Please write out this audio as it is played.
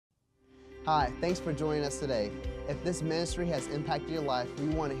Hi, thanks for joining us today. If this ministry has impacted your life, we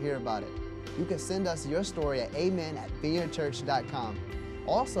want to hear about it. You can send us your story at amen@vineyardchurch.com.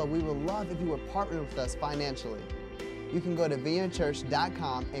 Also, we would love if you would partner with us financially. You can go to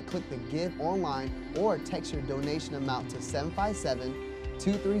vineyardchurch.com and click the Give online or text your donation amount to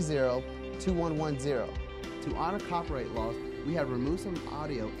 757-230-2110. To honor copyright laws, we have removed some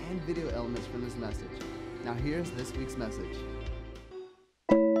audio and video elements from this message. Now here's this week's message.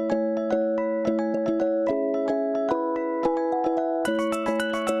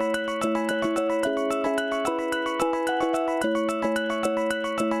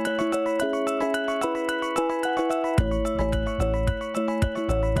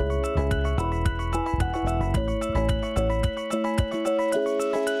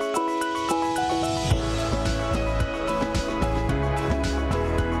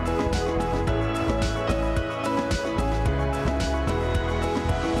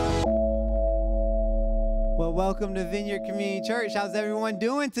 Welcome to Vineyard Community Church. How's everyone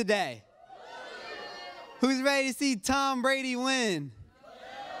doing today? Who's ready to see Tom Brady win?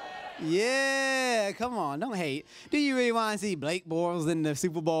 Yeah, come on, don't hate. Do you really want to see Blake Bortles in the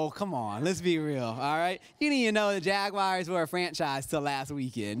Super Bowl? Come on, let's be real, all right? You need to know the Jaguars were a franchise till last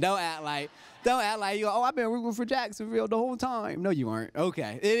weekend. Don't act like you go, oh, I've been rooting for Jacksonville the whole time. No, you weren't.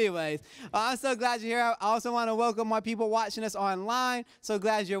 Okay. Anyways, I'm so glad you're here. I also want to welcome my people watching us online. So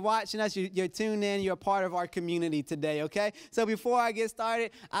glad you're watching us. You're tuned in. You're a part of our community today, okay? So before I get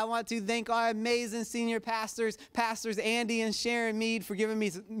started, I want to thank our amazing senior pastors, Pastors Andy and Sharon Mead, for giving me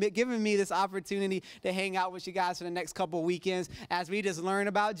this opportunity to hang out with you guys for the next couple of weekends as we just learn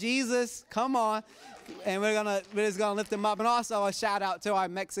about Jesus. Come on. And we're just gonna lift them up. And also a shout out to our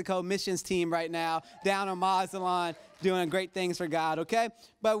Mexico missions team right now down in Mazatlan, doing great things for God, okay?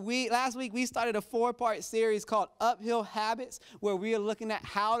 But last week we started a 4-part series called Uphill Habits, where we are looking at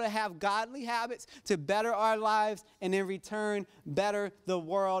how to have godly habits to better our lives and in return better the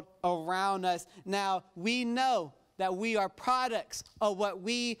world around us. Now, we know that we are products of what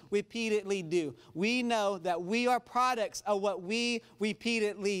we repeatedly do. We know that we are products of what we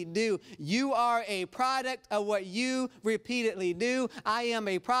repeatedly do. You are a product of what you repeatedly do. I am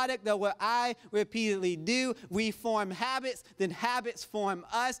a product of what I repeatedly do. We form habits, then habits form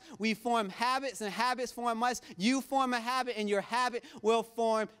us. We form habits, and habits form us. You form a habit, and your habit will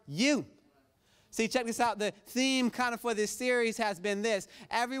form you. See, check this out. The theme kind of for this series has been this.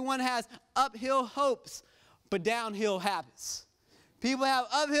 Everyone has uphill hopes, but downhill habits. People have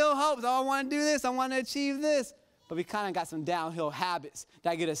uphill hopes. Oh, I want to do this. I want to achieve this. But we kind of got some downhill habits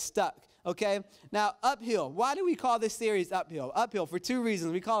that get us stuck, okay? Now, uphill. Why do we call this series uphill? Uphill for 2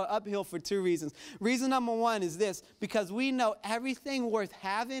 reasons. We call it uphill for 2 reasons. Reason number 1 is this, because we know everything worth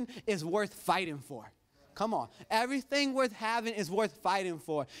having is worth fighting for. Come on. Everything worth having is worth fighting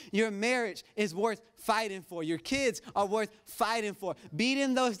for. Your marriage is worth fighting for. Your kids are worth fighting for.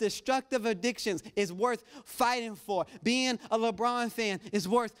 Beating those destructive addictions is worth fighting for. Being a LeBron fan is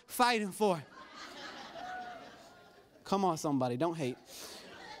worth fighting for. Come on, somebody. Don't hate.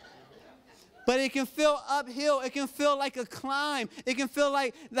 But it can feel uphill. It can feel like a climb. It can feel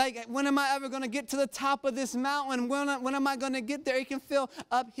like when am I ever going to get to the top of this mountain? When am I going to get there? It can feel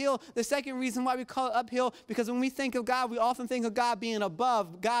uphill. The second reason why we call it uphill, because when we think of God, we often think of God being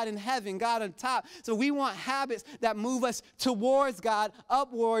above, God in heaven, God on top. So we want habits that move us towards God,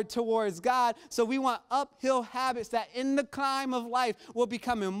 upward towards God. So we want uphill habits that in the climb of life, we're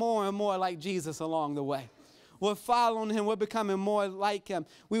becoming more and more like Jesus along the way. We're following him. We're becoming more like him.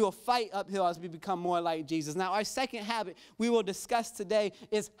 We will fight uphill as we become more like Jesus. Now, our second habit we will discuss today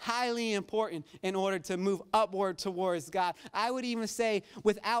is highly important in order to move upward towards God. I would even say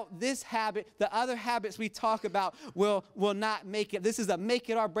without this habit, the other habits we talk about will not make it. This is a make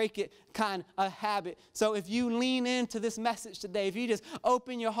it or break it kind of habit. So if you lean into this message today, if you just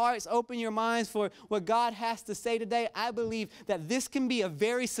open your hearts, open your minds for what God has to say today, I believe that this can be a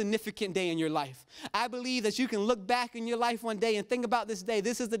very significant day in your life. I believe that you can look back in your life one day and think about this day.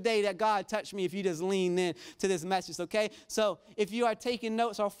 This is the day that God touched me if you just lean in to this message, okay? So if you are taking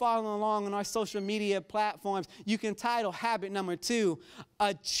notes or following along on our social media platforms, you can title habit number 2,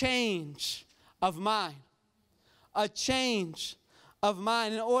 a change of mind. A change of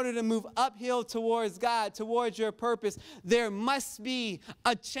mind. In order to move uphill towards God, towards your purpose, there must be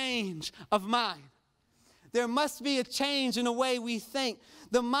a change of mind. There must be a change in the way we think.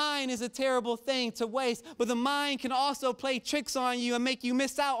 The mind is a terrible thing to waste, but the mind can also play tricks on you and make you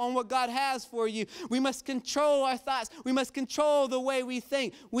miss out on what God has for you. We must control our thoughts. We must control the way we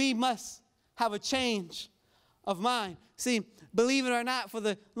think. We must have a change of mine. See, believe it or not, for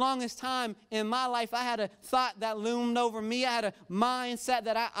the longest time in my life, I had a thought that loomed over me. I had a mindset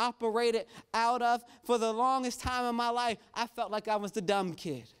that I operated out of. For the longest time in my life, I felt like I was the dumb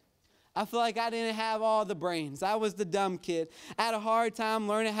kid. I feel like I didn't have all the brains. I was the dumb kid. I had a hard time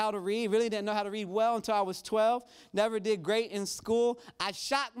learning how to read. Really didn't know how to read well until I was 12. Never did great in school. I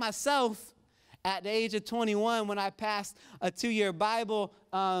shocked myself at the age of 21 when I passed a 2-year Bible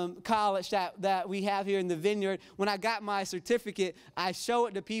college that we have here in the Vineyard. When I got my certificate, I show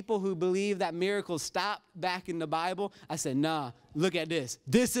it to people who believe that miracles stopped back in the Bible. I said, nah, look at this.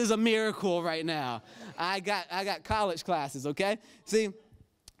 This is a miracle right now. I got college classes, okay? See,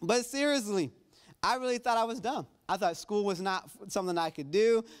 but seriously, I really thought I was dumb. I thought school was not something I could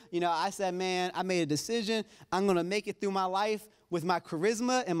do. You know, I said, man, I made a decision. I'm going to make it through my life with my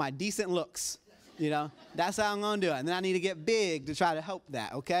charisma and my decent looks. You know, that's how I'm going to do it. And then I need to get big to try to help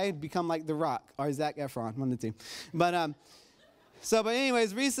that, okay? Become like The Rock or Zac Efron, one of the two. But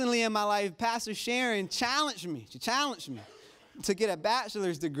anyways, recently in my life, Pastor Sharon challenged me. She challenged me to get a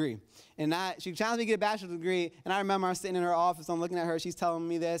bachelor's degree. And she challenged me to get a bachelor's degree. And I remember I'm sitting in her office. I'm looking at her. She's telling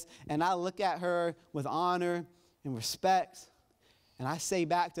me this. And I look at her with honor and respect. And I say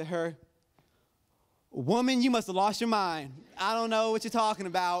back to her, woman, you must have lost your mind. I don't know what you're talking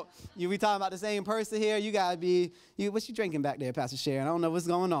about. We talking about the same person here. You got to be, what you drinking back there, Pastor Sharon? I don't know what's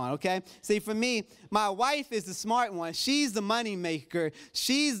going on, okay? See, for me, my wife is the smart one. She's the money maker.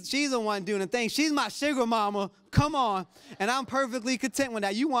 She's the one doing the thing. She's my sugar mama. Come on. And I'm perfectly content with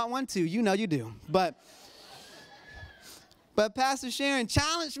that. You want one too. You know you do. But Pastor Sharon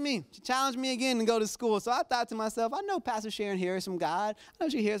challenged me. She challenged me again to go to school. So I thought to myself, I know Pastor Sharon hears from God. I know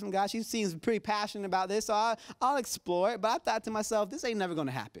she hears from God. She seems pretty passionate about this, so I'll explore it. But I thought to myself, this ain't never going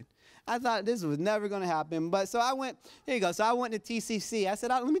to happen. I thought this was never going to happen. But so I went, here you go. So I went to TCC. I said,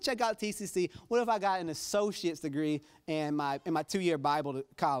 let me check out TCC. What if I got an associate's degree and my 2-year Bible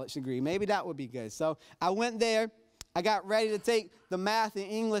college degree? Maybe that would be good. So I went there. I got ready to take the math and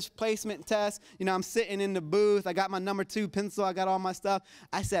English placement test. You know, I'm sitting in the booth. I got my number 2 pencil. I got all my stuff.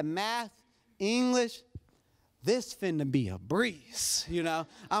 I said, math, English, this finna be a breeze. You know,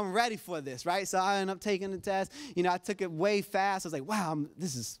 I'm ready for this, right? So I ended up taking the test. You know, I took it way fast. I was like, wow,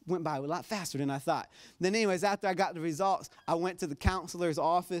 went by a lot faster than I thought. Then anyways, after I got the results, I went to the counselor's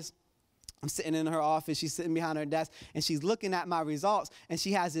office. I'm sitting in her office. She's sitting behind her desk, and she's looking at my results, and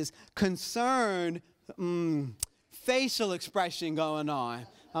she has this concerned, facial expression going on.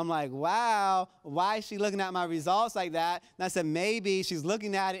 I'm like, wow, why is she looking at my results like that? And I said, maybe she's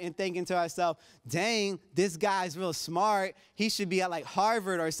looking at it and thinking to herself, dang, this guy's real smart. He should be at like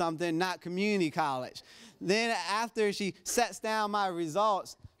Harvard or something, not community college. Then after she sets down my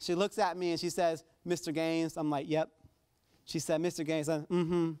results, she looks at me and she says, Mr. Gaines. I'm like, yep. She said, Mr. Gaines.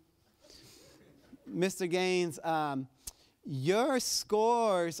 Mr. Gaines, your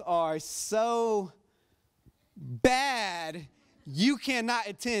scores are so bad, you cannot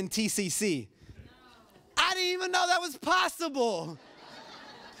attend TCC. I didn't even know that was possible.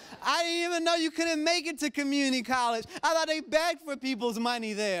 I didn't even know you couldn't make it to community college. I thought they begged for people's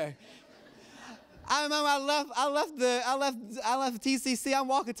money there. I remember I left TCC. I'm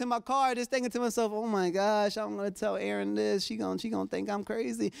walking to my car, just thinking to myself, "Oh my gosh, I'm gonna tell Erin this. She gonna think I'm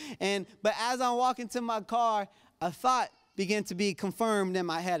crazy." But as I'm walking to my car, a thought began to be confirmed in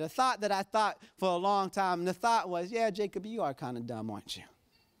my head. A thought that I thought for a long time. And the thought was, yeah, Jacob, you are kind of dumb, aren't you?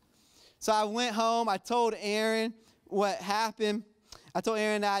 So I went home. I told Erin what happened. I told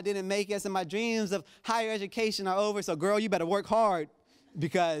Erin that I didn't make it, and my dreams of higher education are over. So, girl, you better work hard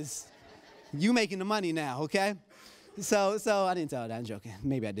because you making the money now, okay? So I didn't tell her that. I'm joking.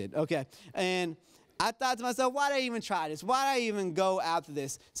 Maybe I did. Okay. And I thought to myself, why did I even try this? Why did I even go after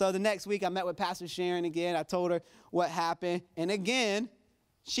this? So the next week, I met with Pastor Sharon again. I told her what happened. And again,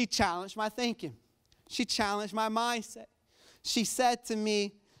 she challenged my thinking. She challenged my mindset. She said to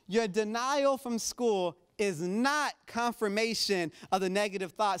me, your denial from school is not confirmation of the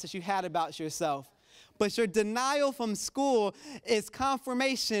negative thoughts that you had about yourself. But your denial from school is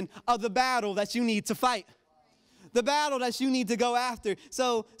confirmation of the battle that you need to fight. The battle that you need to go after.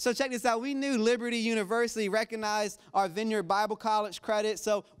 So check this out. We knew Liberty University recognized our Vineyard Bible College credit.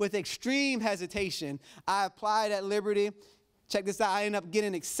 So with extreme hesitation, I applied at Liberty. Check this out. I ended up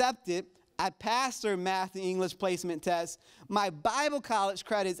getting accepted. I passed their math and English placement test. My Bible college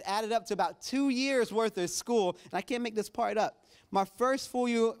credits added up to about 2 years worth of school. And I can't make this part up. My first full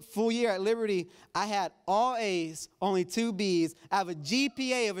year at Liberty, I had all A's, only 2 B's. I have a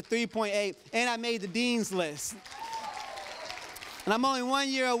GPA of a 3.8, and I made the dean's list. And I'm only 1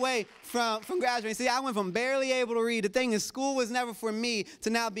 year away from graduating. See, I went from barely able to read. The thing is, school was never for me to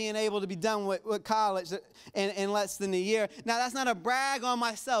now being able to be done with college in less than a year. Now, that's not a brag on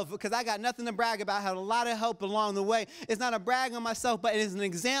myself because I got nothing to brag about. I had a lot of help along the way. It's not a brag on myself, but it is an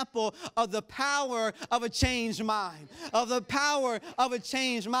example of the power of a changed mind, of the power of a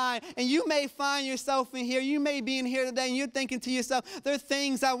changed mind. And you may find yourself in here. You may be in here today and you're thinking to yourself, there are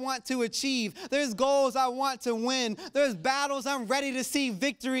things I want to achieve. There's goals I want to win. There's battles I'm ready to see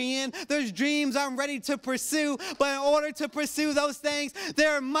victory in. There's dreams I'm ready to pursue, but in order to pursue those things,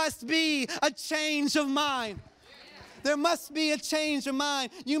 there must be a change of mind. There must be a change of mind.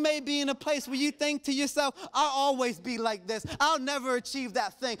 You may be in a place where you think to yourself, I'll always be like this. I'll never achieve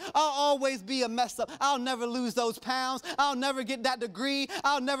that thing. I'll always be a mess up. I'll never lose those pounds. I'll never get that degree.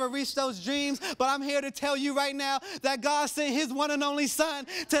 I'll never reach those dreams. But I'm here to tell you right now that God sent his one and only son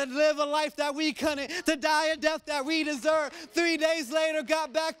to live a life that we couldn't, to die a death that we deserve. 3 days later,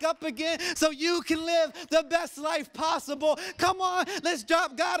 got back up again so you can live the best life possible. Come on, let's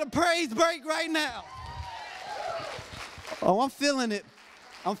drop God a praise break right now. Oh, I'm feeling it.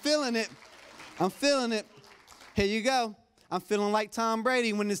 I'm feeling it. I'm feeling it. Here you go. I'm feeling like Tom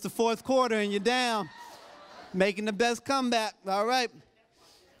Brady when it's the fourth quarter and you're down, making the best comeback. All right.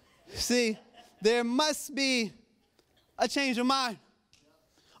 See, there must be a change of mind.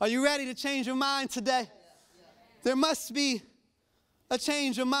 Are you ready to change your mind today? There must be a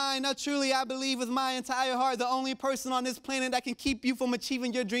change of mind. Now, truly, I believe with my entire heart, the only person on this planet that can keep you from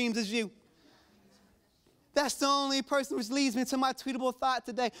achieving your dreams is you. That's the only person, which leads me to my tweetable thought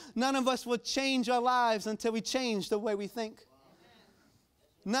today. None of us will change our lives until we change the way we think.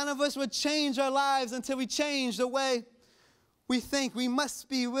 None of us will change our lives until we change the way we think. We must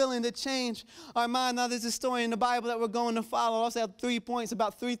be willing to change our mind. Now, there's a story in the Bible that we're going to follow. I also have 3 points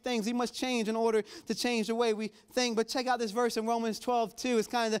about 3 things we must change in order to change the way we think. But check out this verse in Romans 12:2. It's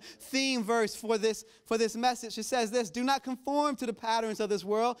kind of the theme verse for this message. It says this: do not conform to the patterns of this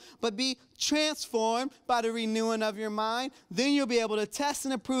world, but be transformed by the renewing of your mind. Then you'll be able to test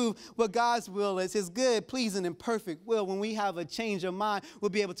and approve what God's will is, his good, pleasing, and perfect will. When we have a change of mind, we'll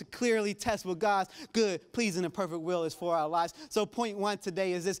be able to clearly test what God's good, pleasing, and perfect will is for our lives. So point 1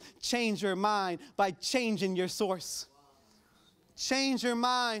 today is this: change your mind by changing your source. Change your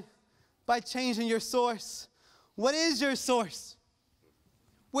mind by changing your source. What is your source?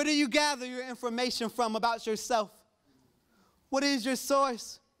 Where do you gather your information from about yourself? What is your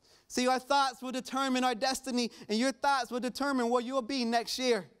source? See, our thoughts will determine our destiny, and your thoughts will determine where you'll be next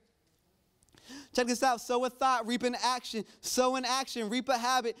year. Check this out. Sow a thought, reap an action. Sow an action, reap a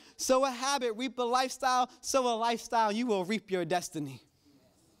habit. Sow a habit, reap a lifestyle. Sow a lifestyle, you will reap your destiny.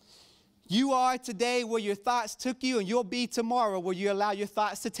 You are today where your thoughts took you, and you'll be tomorrow where you allow your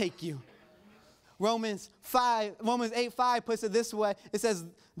thoughts to take you. Romans 8:5 puts it this way. It says,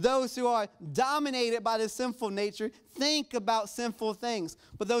 those who are dominated by the sinful nature think about sinful things.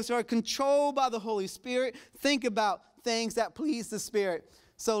 But those who are controlled by the Holy Spirit think about things that please the Spirit.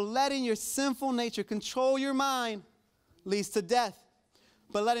 So letting your sinful nature control your mind leads to death.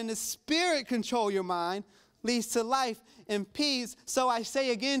 But letting the Spirit control your mind leads to life and peace. So I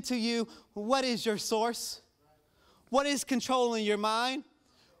say again to you, what is your source? What is controlling your mind?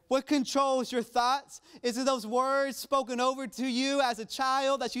 What controls your thoughts? Is it those words spoken over to you as a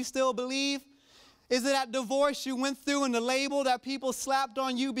child that you still believe? Is it that divorce you went through and the label that people slapped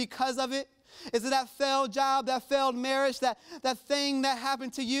on you because of it? Is it that failed job, that failed marriage, that thing that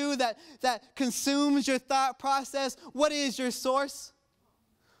happened to you that consumes your thought process? What is your source?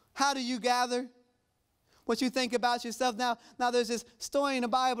 How do you gather what you think about yourself? Now there's this story in the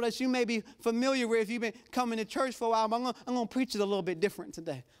Bible that you may be familiar with if you've been coming to church for a while. But I'm going to preach it a little bit different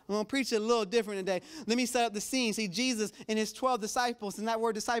today. I'm going to preach it a little different today. Let me set up the scene. See, Jesus and his 12 disciples, and that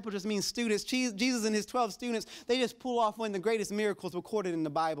word disciple just means students. Jesus and his 12 students, they just pull off one of the greatest miracles recorded in the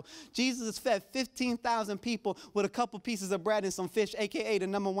Bible. Jesus has fed 15,000 people with a couple pieces of bread and some fish, a.k.a. the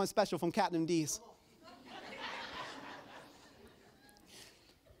 #1 special from Captain D's.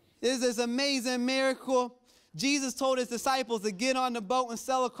 This is this amazing miracle. Jesus told his disciples to get on the boat and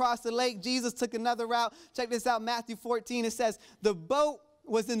sail across the lake. Jesus took another route. Check this out, Matthew 14. It says, the boat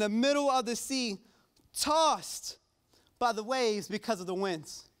was in the middle of the sea, tossed by the waves because of the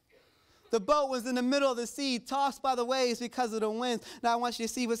winds. The boat was in the middle of the sea, tossed by the waves because of the winds. Now, I want you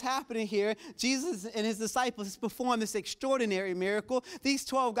to see what's happening here. Jesus and his disciples performed this extraordinary miracle. These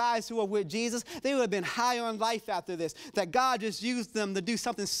 12 guys who were with Jesus, they would have been high on life after this, that God just used them to do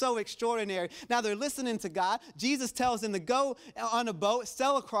something so extraordinary. Now, they're listening to God. Jesus tells them to go on a boat,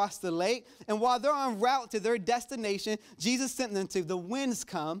 sail across the lake, and while they're en route to their destination, Jesus sent them to the winds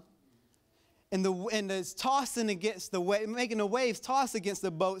come, and it's tossing against the wave, making the waves toss against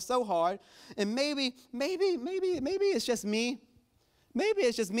the boat so hard. And maybe it's just me. Maybe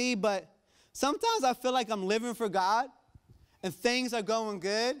it's just me, but sometimes I feel like I'm living for God, and things are going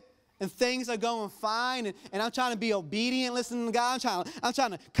good, and things are going fine, and I'm trying to be obedient, listening to God. I'm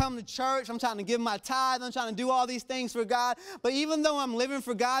trying to come to church. I'm trying to give my tithe. I'm trying to do all these things for God. But even though I'm living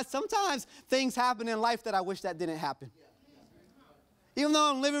for God, sometimes things happen in life that I wish that didn't happen. Even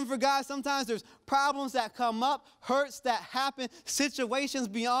though I'm living for God, sometimes there's problems that come up, hurts that happen, situations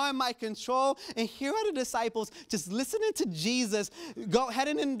beyond my control. And here are the disciples just listening to Jesus,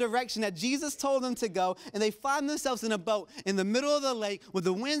 heading in the direction that Jesus told them to go. And they find themselves in a boat in the middle of the lake with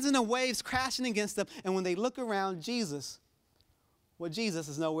the winds and the waves crashing against them. And when they look around, Jesus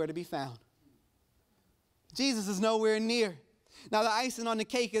is nowhere to be found. Jesus is nowhere near. Now, the icing on the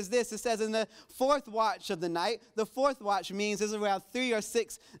cake is this. It says in the fourth watch of the night. The fourth watch means it's around 3 or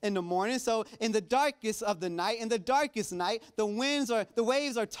 6 in the morning. So in the darkest of the night, in the darkest night, the waves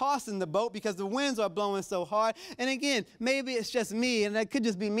are tossing the boat because the winds are blowing so hard. And again, maybe it's just me, and it could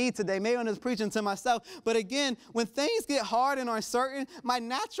just be me today. Maybe I'm just preaching to myself. But again, when things get hard and uncertain, my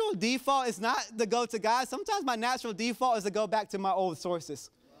natural default is not to go to God. Sometimes my natural default is to go back to my old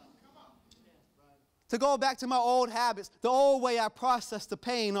sources. To go back to my old habits, the old way I process the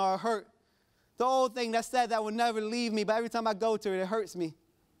pain or hurt, the old thing that said that would never leave me, but every time I go to it, it hurts me.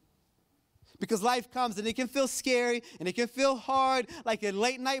 Because life comes and it can feel scary and it can feel hard, like a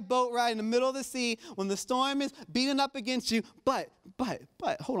late night boat ride in the middle of the sea when the storm is beating up against you. But,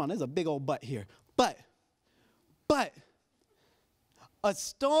 hold on, there's a big old but here. But, a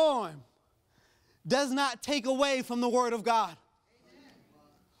storm does not take away from the Word of God.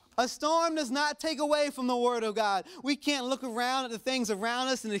 A storm does not take away from the Word of God. We can't look around at the things around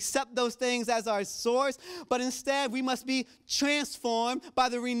us and accept those things as our source, but instead we must be transformed by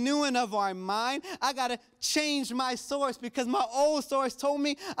the renewing of our mind. I got to change my source because my old source told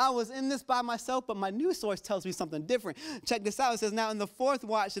me I was in this by myself, but my new source tells me something different. Check this out. It says, now in the fourth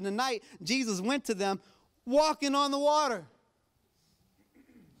watch of the night, Jesus went to them walking on the water.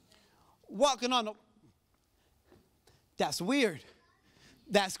 That's weird.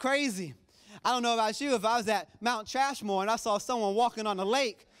 That's crazy. I don't know about you. If I was at Mount Trashmore and I saw someone walking on the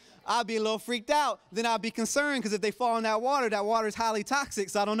lake, I'd be a little freaked out. Then I'd be concerned because if they fall in that water is highly toxic,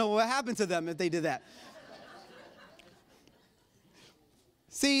 so I don't know what would happen to them if they did that.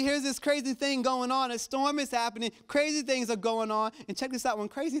 See, here's this crazy thing going on. A storm is happening. Crazy things are going on. And check this out. When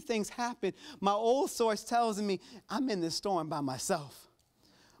crazy things happen, my old source tells me I'm in this storm by myself.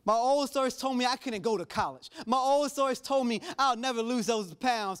 My old source told me I couldn't go to college. My old source told me I'll never lose those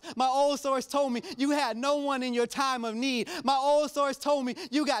pounds. My old source told me you had no one in your time of need. My old source told me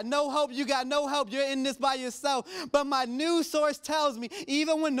you got no hope, you're in this by yourself. But my new source tells me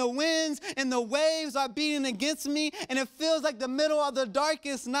even when the winds and the waves are beating against me and it feels like the middle of the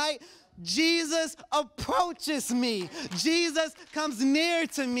darkest night, Jesus approaches me. Jesus comes near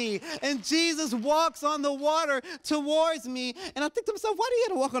to me. And Jesus walks on the water towards me. And I think to myself, why do he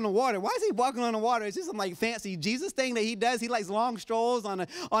have to walk on the water? Why is he walking on the water? It's just some like fancy Jesus thing that he does. He likes long strolls on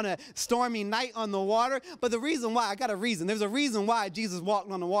a stormy night on the water. But the reason why, I got a reason. There's a reason why Jesus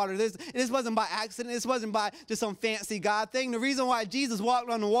walked on the water. This wasn't by accident. This wasn't by just some fancy God thing. The reason why Jesus walked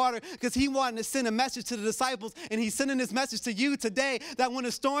on the water, because he wanted to send a message to the disciples. And he's sending this message to you today that when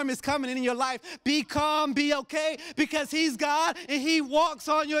a storm is coming in your life, be calm, be okay, because he's God and he walks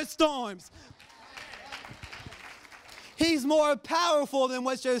on your storms. He's more powerful than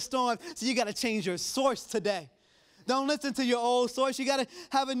what's your storm. So you got to change your source today. Don't listen to your old source. You got to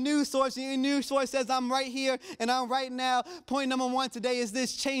have a new source. And your new source says, I'm right here and I'm right now. Point number 1 today is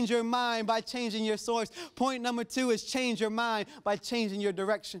this: change your mind by changing your source. Point number 2 is change your mind by changing your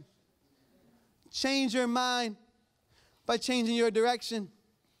direction. Change your mind by changing your direction.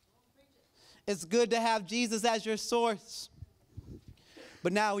 It's good to have Jesus as your source,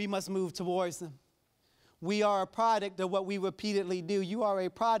 but now we must move towards him. We are a product of what we repeatedly do. You are a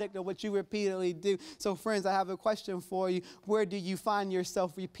product of what you repeatedly do. So friends, I have a question for you. Where do you find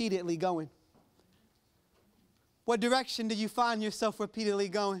yourself repeatedly going? What direction do you find yourself repeatedly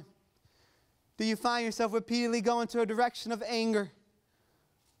going? Do you find yourself repeatedly going to a direction of anger?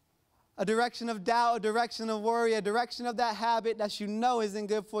 A direction of doubt, a direction of worry, a direction of that habit that you know isn't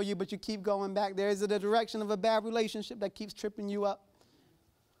good for you, but you keep going back there? Is it a direction of a bad relationship that keeps tripping you up?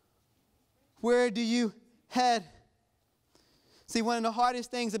 Where do you head? See, one of the hardest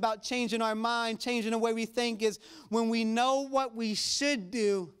things about changing our mind, changing the way we think, is when we know what we should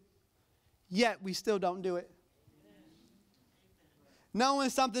do, yet we still don't do it. Knowing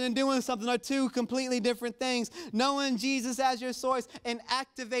something and doing something are two completely different things. Knowing Jesus as your source and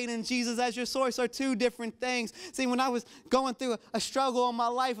activating Jesus as your source are two different things. See, when I was going through a struggle in my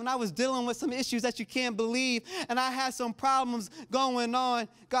life, when I was dealing with some issues that you can't believe, and I had some problems going on,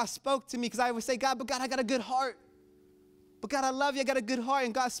 God spoke to me because I would say, God, but God, I got a good heart. But God, I love you. I got a good heart.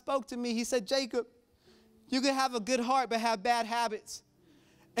 And God spoke to me. He said, Jacob, you can have a good heart but have bad habits.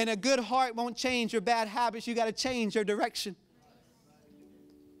 And a good heart won't change your bad habits. You got to change your direction.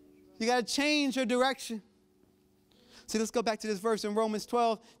 You got to change your direction. See, let's go back to this verse in Romans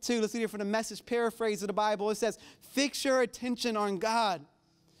 12:2. Let's read it from the Message paraphrase of the Bible. It says, fix your attention on God.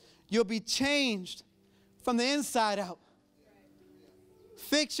 You'll be changed from the inside out.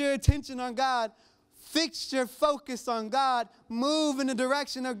 Fix your attention on God. Fix your focus on God. Move in the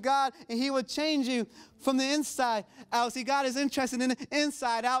direction of God, and He will change you from the inside out. See, God is interested in the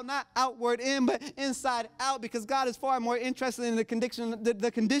inside out, not outward in, but inside out, because God is far more interested in the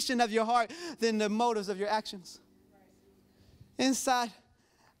condition of your heart than the motives of your actions. Inside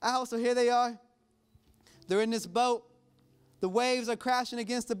out. So here they are. They're in this boat. The waves are crashing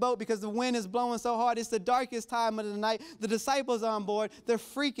against the boat because the wind is blowing so hard. It's the darkest time of the night. The disciples are on board. They're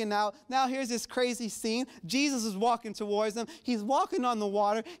freaking out. Now here's this crazy scene. Jesus is walking towards them. He's walking on the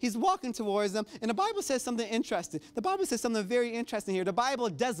water. He's walking towards them. And the Bible says something interesting. The Bible says something very interesting here. The Bible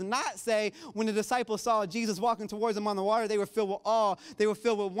does not say when the disciples saw Jesus walking towards them on the water, they were filled with awe. They were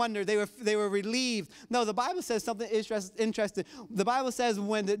filled with wonder. They were relieved. No, the Bible says something interesting. The Bible says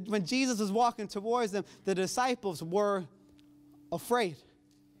when Jesus was walking towards them, the disciples were afraid.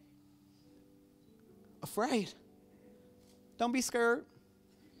 Afraid. Don't be scared.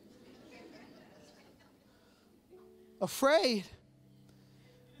 Afraid.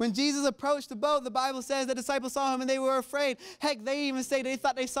 When Jesus approached the boat, the Bible says the disciples saw him and they were afraid. Heck, they even say they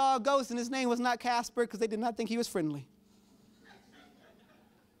thought they saw a ghost and his name was not Casper because they did not think he was friendly.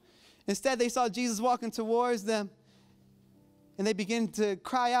 Instead, they saw Jesus walking towards them. And they begin to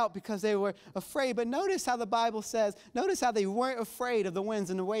cry out because they were afraid. But notice how the Bible says, notice how they weren't afraid of the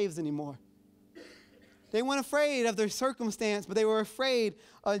winds and the waves anymore. They weren't afraid of their circumstance, but they were afraid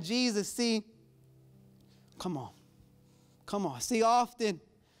of Jesus. See, come on. Come on. See, often,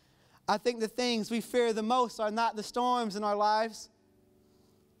 I think the things we fear the most are not the storms in our lives,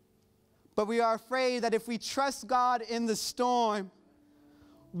 but we are afraid that if we trust God in the storm,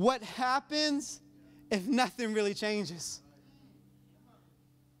 what happens if nothing really changes?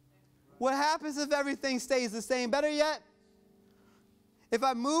 What happens if everything stays the same? Better yet, if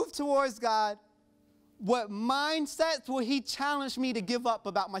I move towards God, what mindsets will He challenge me to give up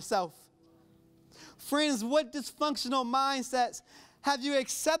about myself? Friends, what dysfunctional mindsets have you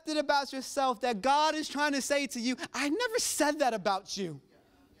accepted about yourself that God is trying to say to you, I never said that about you.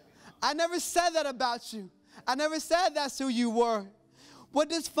 I never said that about you. I never said that's who you were. What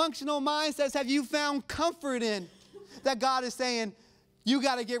dysfunctional mindsets have you found comfort in that God is saying, you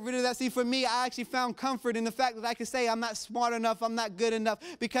got to get rid of that? See, for me, I actually found comfort in the fact that I could say I'm not smart enough, I'm not good enough,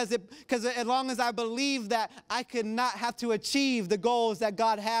 because as long as I believe that, I could not have to achieve the goals that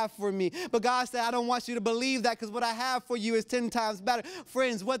God had for me. But God said, I don't want you to believe that, because what I have for you is 10 times better.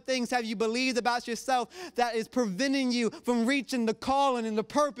 Friends, what things have you believed about yourself that is preventing you from reaching the calling and the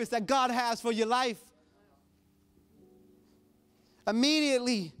purpose that God has for your life?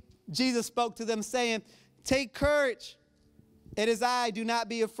 Immediately, Jesus spoke to them saying, take courage. It is I, do not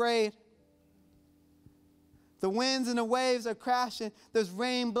be afraid. The winds and the waves are crashing. There's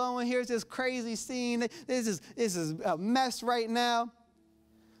rain blowing. Here's this crazy scene. This is a mess right now.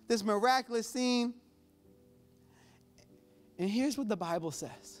 This miraculous scene. And here's what the Bible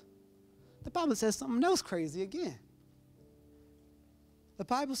says. The Bible says something else crazy again. The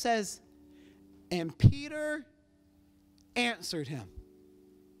Bible says, and Peter answered him.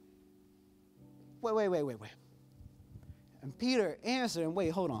 Wait. And Peter answered him, wait,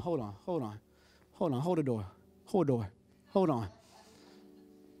 hold on. Hold the door. Hold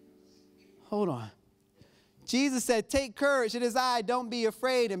on. Jesus said, take courage, it is I, don't be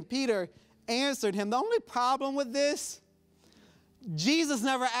afraid. And Peter answered him. The only problem with this, Jesus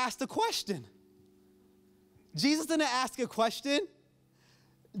never asked a question. Jesus didn't ask a question.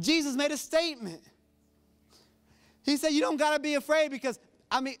 Jesus made a statement. He said, you don't got to be afraid because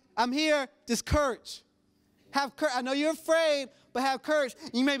I'm here, just courage. Have courage. I know you're afraid, but have courage.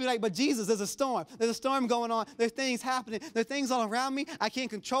 You may be like, but Jesus, there's a storm. There's a storm going on. There's things happening. There's things all around me. I can't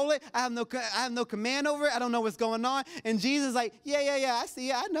control it. I have no command over it. I don't know what's going on. And Jesus is like, yeah, I see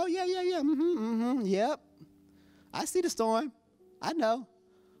it. I know, yeah. Yep. I see the storm. I know.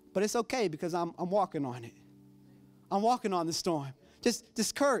 But it's okay because I'm walking on it. I'm walking on the storm.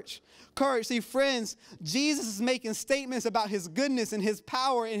 Just courage. Courage. See, friends, Jesus is making statements about his goodness and his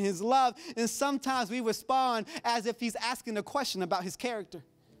power and his love. And sometimes we respond as if he's asking a question about his character.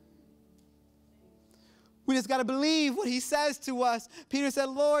 We just got to believe what he says to us. Peter said,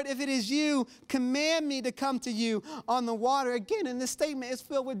 Lord, if it is you, command me to come to you on the water. Again, in this statement, it's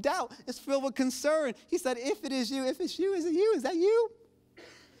filled with doubt. It's filled with concern. He said, if it is you, if it's you, is it you? Is that you?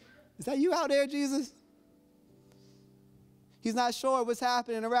 Is that you out there, Jesus? He's not sure what's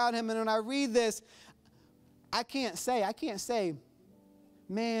happening around him. And when I read this, I can't say,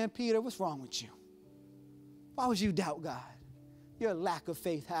 man, Peter, what's wrong with you? Why would you doubt God? Your lack of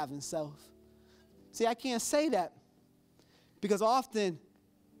faith having self. See, I can't say that because often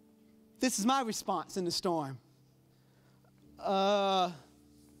this is my response in the storm. God,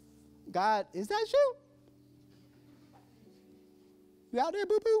 is that you? You out there,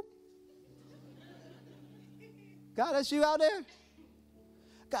 boo-boo? God, that's you out there?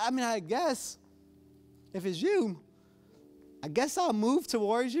 God, I mean, I guess if it's you, I guess I'll move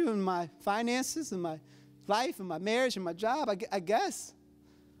towards you in my finances and my life and my marriage and my job. I guess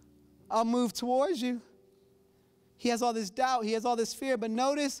I'll move towards you. He has all this doubt. He has all this fear. But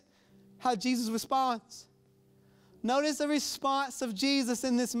notice how Jesus responds. Notice the response of Jesus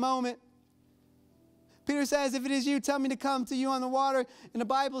in this moment. Peter says, if it is you, tell me to come to you on the water. And the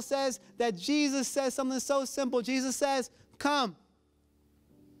Bible says that Jesus says something so simple. Jesus says, come.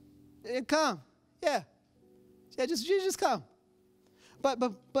 Come. Yeah. Yeah, just come. But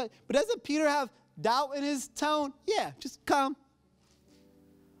doesn't Peter have doubt in his tone? Yeah, just come.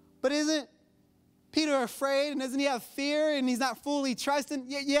 But isn't Peter afraid, and doesn't he have fear, and he's not fully trusting?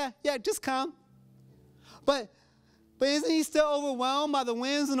 Yeah, just come. But isn't he still overwhelmed by the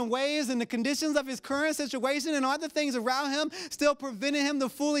winds and the waves and the conditions of his current situation and all the things around him still preventing him to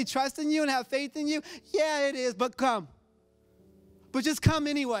fully trust in you and have faith in you? Yeah, it is, but come. But just come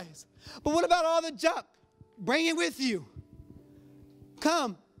anyways. But what about all the junk? Bring it with you.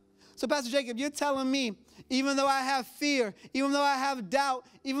 Come. So Pastor Jacob, you're telling me, even though I have fear, even though I have doubt,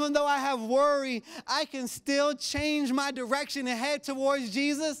 even though I have worry, I can still change my direction and head towards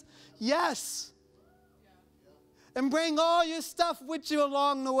Jesus? Yes. And bring all your stuff with you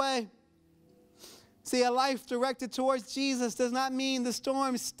along the way. See, a life directed towards Jesus does not mean the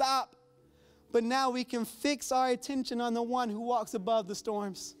storms stop, but now we can fix our attention on the one who walks above the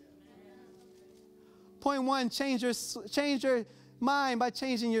storms. Point one, change your mind by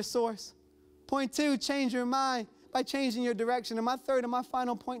changing your source. Point two, change your mind by changing your direction. And my third and my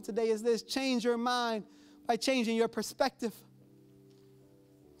final point today is this: change your mind by changing your perspective.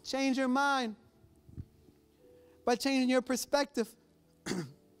 Change your mind by changing your perspective.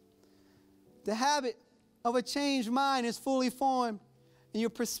 The habit of a changed mind is fully formed in your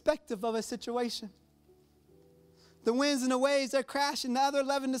perspective of a situation. The winds and the waves are crashing. The other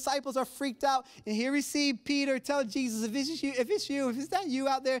 11 disciples are freaked out. And here we see Peter tell Jesus, if it's that you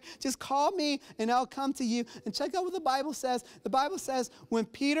out there, just call me and I'll come to you. And check out what the Bible says. The Bible says when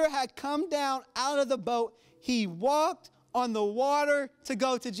Peter had come down out of the boat, he walked on the water to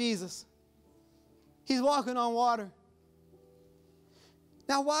go to Jesus. He's walking on water.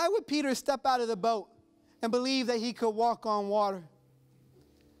 Now, why would Peter step out of the boat and believe that he could walk on water?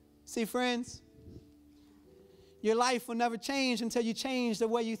 See, friends, your life will never change until you change the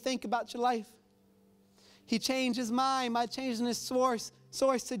way you think about your life. He changed his mind by changing his source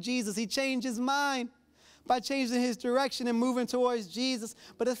to Jesus. He changed his mind by changing his direction and moving towards Jesus.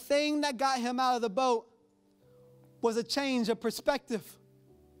 But the thing that got him out of the boat was a change of perspective.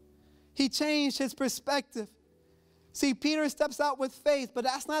 He changed his perspective. See, Peter steps out with faith, but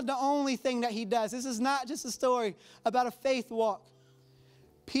that's not the only thing that he does. This is not just a story about a faith walk.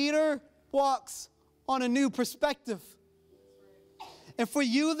 Peter walks on a new perspective. And for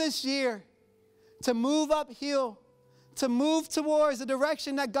you this year to move uphill, to move towards the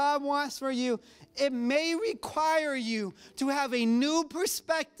direction that God wants for you, it may require you to have a new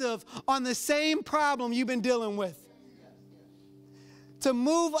perspective on the same problem you've been dealing with. To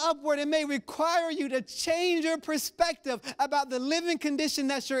move upward, it may require you to change your perspective about the living condition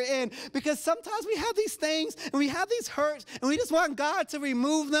that you're in. Because sometimes we have these things and we have these hurts and we just want God to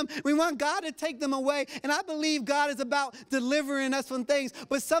remove them. We want God to take them away. And I believe God is about delivering us from things.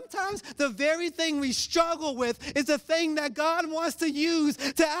 But sometimes the very thing we struggle with is the thing that God wants to use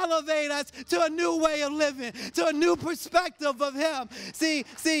to elevate us to a new way of living, to a new perspective of Him. See,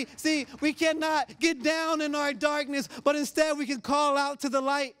 we cannot get down in our darkness, but instead we can call out to the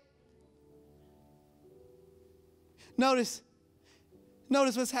light. Notice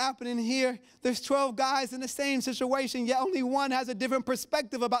Notice what's happening here. There's 12 guys in the same situation, yet only one has a different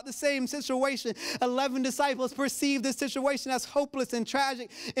perspective about the same situation. 11 disciples perceive this situation as hopeless and tragic,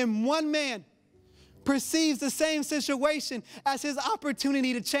 and one man perceives the same situation as his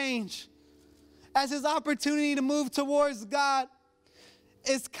opportunity to change, as his opportunity to move towards God.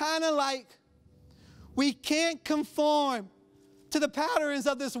 It's kind of like we can't conform to the patterns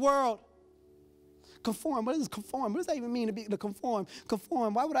of this world. Conform, what does conform? What does that even mean to conform?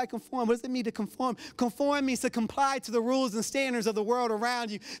 Conform, why would I conform? What does it mean to conform? Conform means to comply to the rules and standards of the world around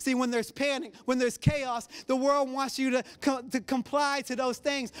you. See, when there's panic, when there's chaos, the world wants you to comply to those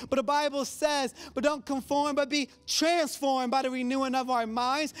things. But the Bible says, but don't conform, but be transformed by the renewing of our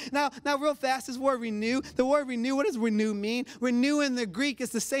minds. Now real fast, this word renew. The word renew, what does renew mean? Renew in the Greek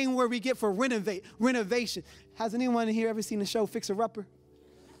is the same word we get for renovation. Has anyone here ever seen the show Fixer Upper?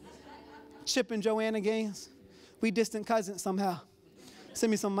 Chip and Joanna Gaines. We distant cousins somehow.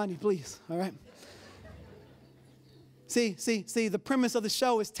 Send me some money, please, all right? See, the premise of the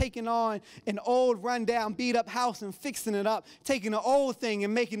show is taking on an old, rundown, beat-up house and fixing it up, taking an old thing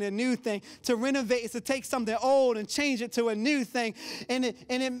and making it a new thing. To renovate is to take something old and change it to a new thing. And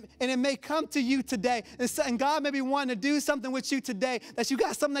it may come to you today, and God may be wanting to do something with you today, that you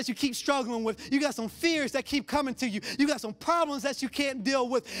got something that you keep struggling with. You got some fears that keep coming to you. You got some problems that you can't deal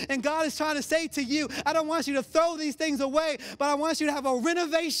with. And God is trying to say to you, I don't want you to throw these things away, but I want you to have a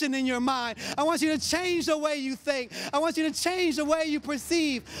renovation in your mind. I want you to change the way you think. I want you to change the way you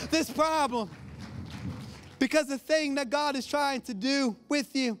perceive this problem. Because the thing that God is trying to do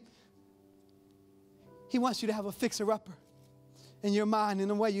with you, He wants you to have a fixer-upper in your mind, in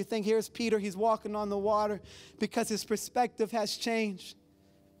the way you think. Here's Peter, he's walking on the water because his perspective has changed.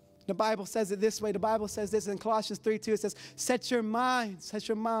 The Bible says it this way. The Bible says this in Colossians 3:2. It says, set your mind,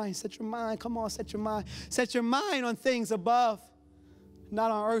 come on, set your mind. Set your mind on things above,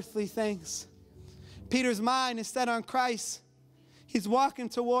 not on earthly things. Peter's mind is set on Christ. He's walking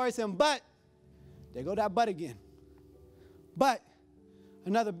towards him, but, there go that but again. But,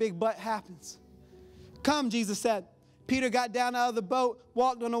 another big but happens. Come, Jesus said. Peter got down out of the boat,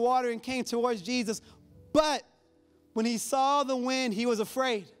 walked on the water, and came towards Jesus. But, when he saw the wind, he was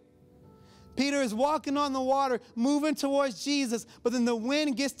afraid. Peter is walking on the water, moving towards Jesus, but then the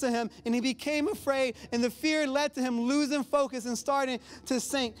wind gets to him, and he became afraid, and the fear led to him losing focus and starting to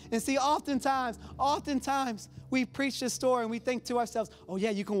sink. And see, oftentimes, we preach this story, and we think to ourselves, oh yeah,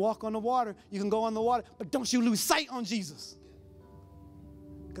 you can walk on the water, you can go on the water, but don't you lose sight on Jesus.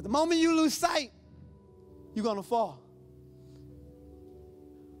 Because the moment you lose sight, you're going to fall.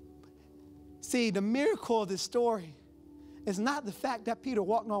 See, the miracle of this story is not the fact that Peter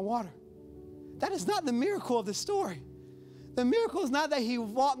walked on water. That is not the miracle of the story. The miracle is not that he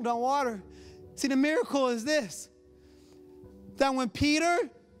walked on water. See, the miracle is this, that when Peter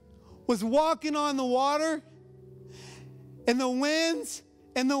was walking on the water and the winds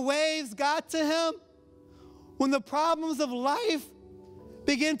and the waves got to him, when the problems of life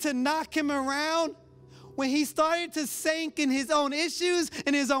began to knock him around, when he started to sink in his own issues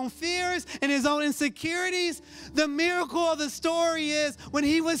and his own fears and his own insecurities, the miracle of the story is when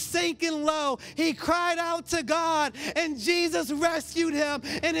he was sinking low, he cried out to God, and Jesus rescued him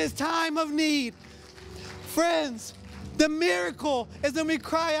in his time of need. Friends, the miracle is when we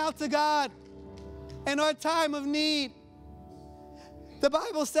cry out to God in our time of need. The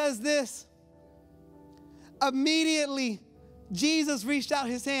Bible says this, immediately Jesus reached out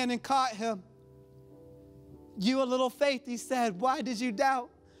his hand and caught him. You a little faith, he said. Why did you doubt?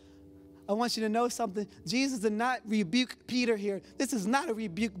 I want you to know something. Jesus did not rebuke Peter here. This is not a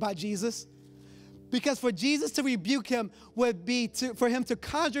rebuke by Jesus. Because for Jesus to rebuke him would be for him to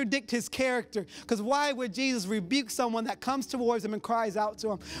contradict his character. Because why would Jesus rebuke someone that comes towards him and cries out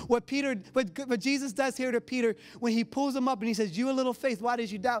to him? What Jesus does here to Peter, when he pulls him up and he says, you a little faith, why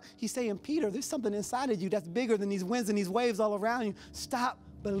did you doubt? He's saying, Peter, there's something inside of you that's bigger than these winds and these waves all around you. Stop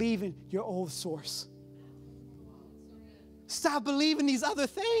believing your old source. Stop believing these other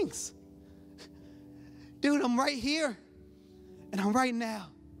things. Dude, I'm right here, and I'm right now.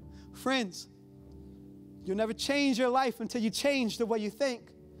 Friends, you'll never change your life until you change the way you think.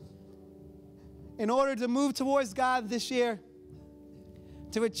 In order to move towards God this year,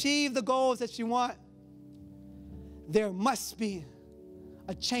 to achieve the goals that you want, there must be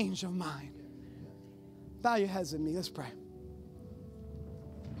a change of mind. Bow your heads with me. Let's pray.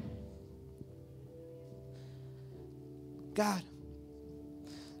 God,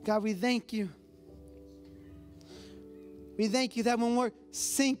 we thank you. We thank you that when we're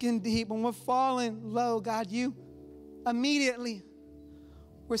sinking deep, when we're falling low, God, you immediately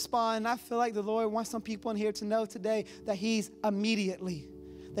respond. I feel like the Lord wants some people in here to know today that he's immediately,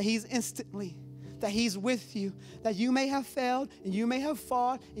 that he's instantly, that he's with you, that you may have failed and you may have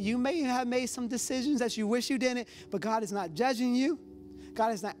fought and you may have made some decisions that you wish you didn't, but God is not judging you.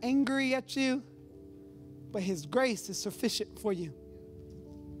 God is not angry at you, but his grace is sufficient for you.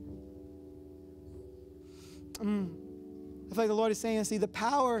 I feel like the Lord is saying, see, the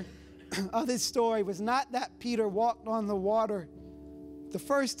power of this story was not that Peter walked on the water the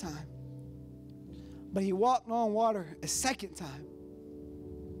first time, but he walked on water a second time.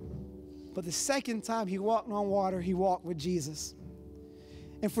 But the second time he walked on water, he walked with Jesus.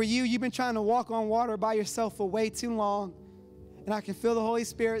 And for you, you've been trying to walk on water by yourself for way too long. And I can feel the Holy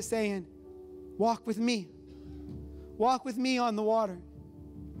Spirit saying, walk with me. Walk with me on the water.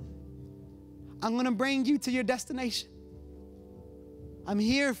 I'm going to bring you to your destination. I'm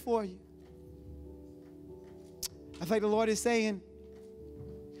here for you. I feel like the Lord is saying,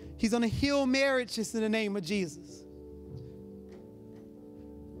 he's going to heal marriages in the name of Jesus.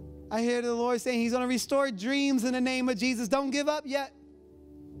 I hear the Lord saying he's going to restore dreams in the name of Jesus. Don't give up yet.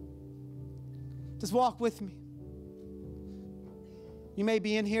 Just walk with me. You may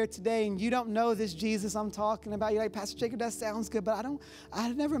be in here today and you don't know this Jesus I'm talking about. You're like, Pastor Jacob, that sounds good, but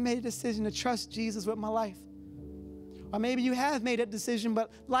I never made a decision to trust Jesus with my life. Or maybe you have made a decision,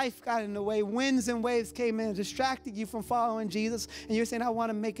 but life got in the way. Winds and waves came in and distracted you from following Jesus. And you're saying, I want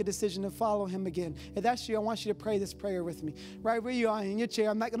to make a decision to follow him again. If that's you, I want you to pray this prayer with me. Right where you are in your chair.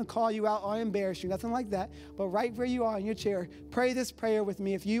 I'm not going to call you out or embarrass you, nothing like that. But right where you are in your chair, pray this prayer with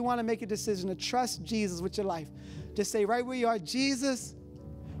me. If you want to make a decision to trust Jesus with your life, just say right where you are, Jesus,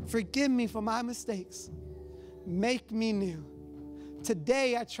 forgive me for my mistakes. Make me new.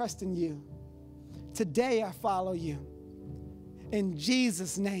 Today I trust in you. Today I follow you. In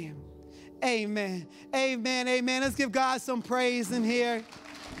Jesus' name, amen, amen, amen. Let's give God some praise in here.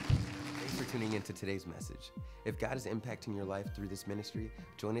 Thanks for tuning in to today's message. If God is impacting your life through this ministry,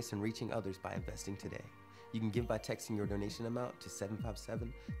 join us in reaching others by investing today. You can give by texting your donation amount to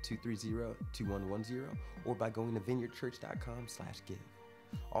 757-230-2110 or by going to vineyardchurch.com/give.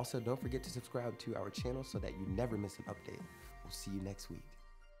 Also, don't forget to subscribe to our channel so that you never miss an update. We'll see you next week.